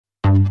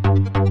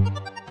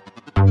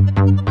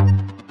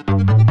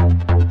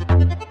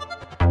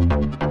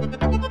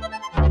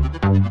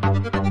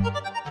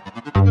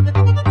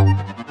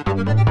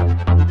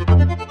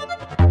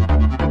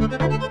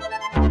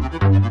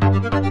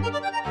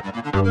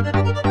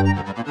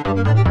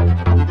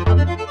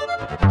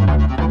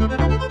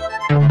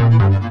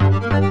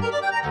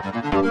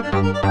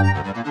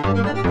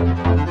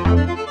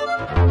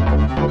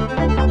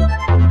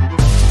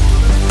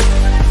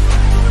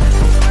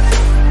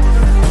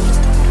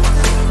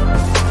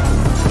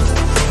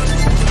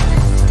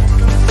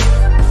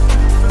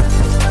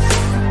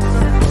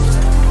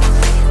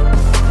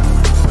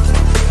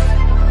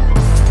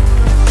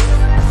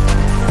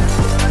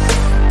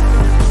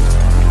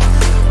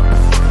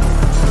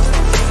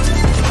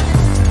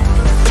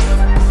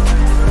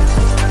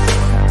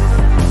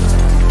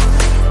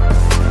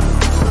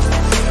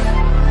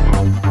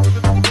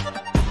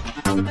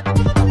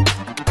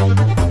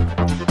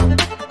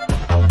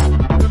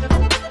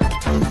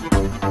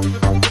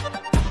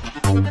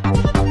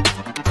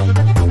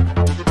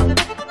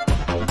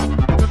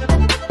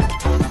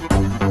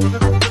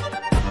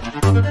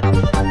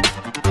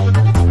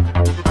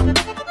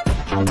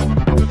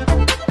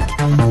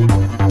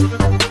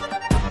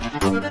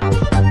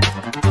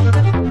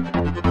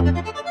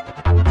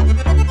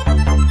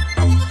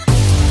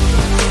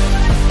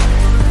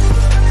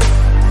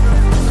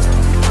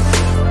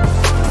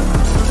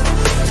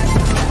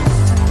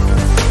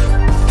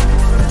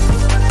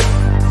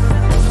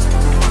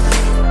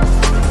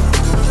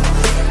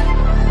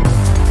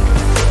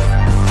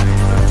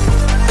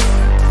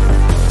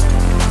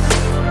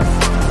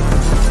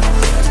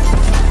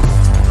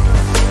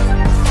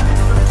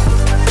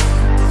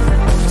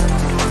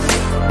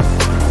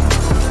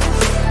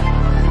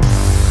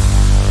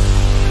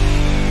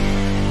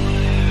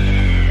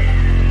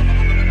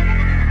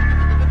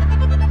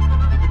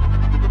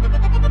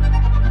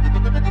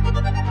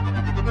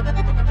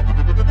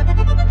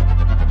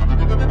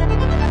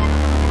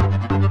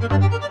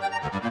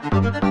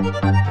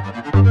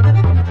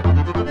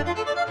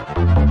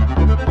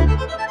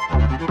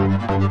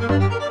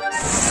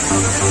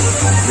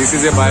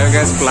This is a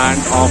biogas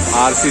plant of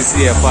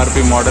RCC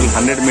FRP model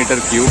 100 meter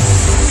cube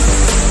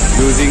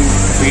using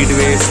feed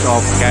waste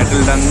of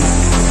cattle dung,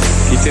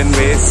 kitchen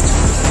waste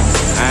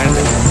and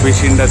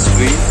fish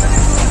industry.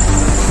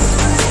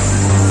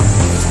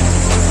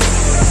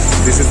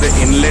 This is the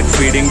inlet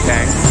feeding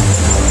tank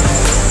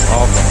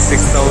of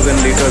 6,000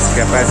 liters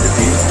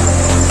capacity.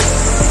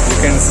 You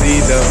can see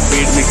the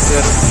feed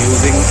mixer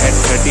using at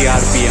 30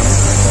 RPM.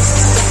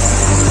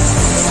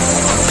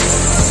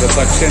 The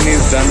suction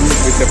is done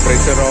with the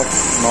pressure of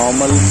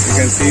normal. You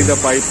can see the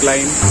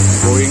pipeline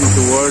going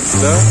towards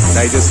the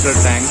digester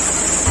tank.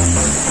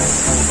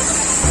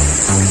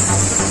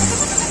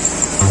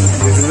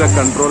 This is a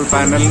control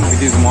panel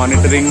which is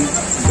monitoring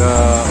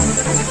the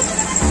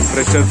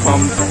pressure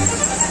pump,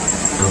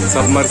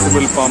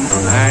 submersible pump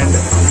and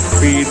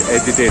feed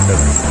agitator.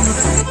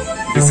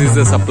 This is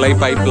the supply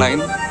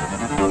pipeline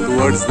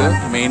towards the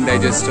main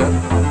digester.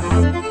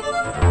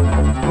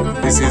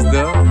 This is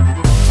the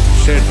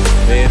shed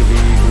where we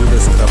do the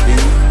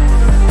scrubbing,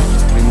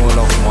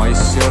 removal of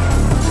moisture.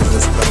 This is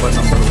the scrubber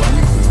number 1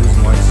 to use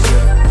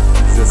moisture.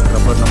 This is the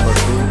scrubber number 2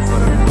 for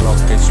removal of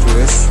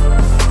H2S.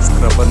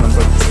 Scrubber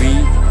number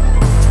 3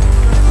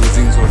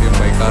 using sodium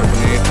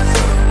bicarbonate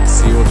for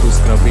CO2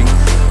 scrubbing.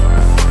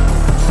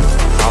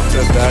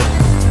 After that,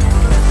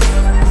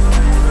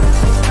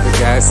 the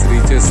gas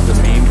reaches the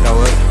main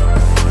tower.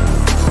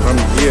 From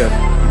here,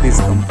 it is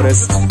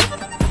compressed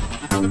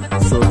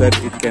so that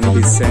it can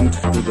be sent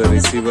to the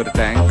receiver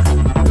tank.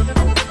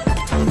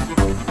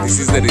 This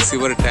is the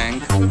receiver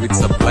tank which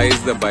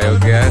supplies the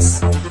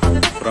biogas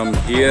from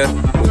here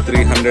to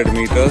 300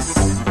 meters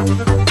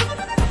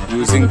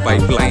using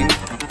pipeline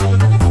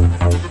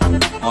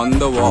on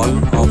the wall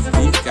of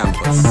the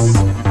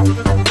campus.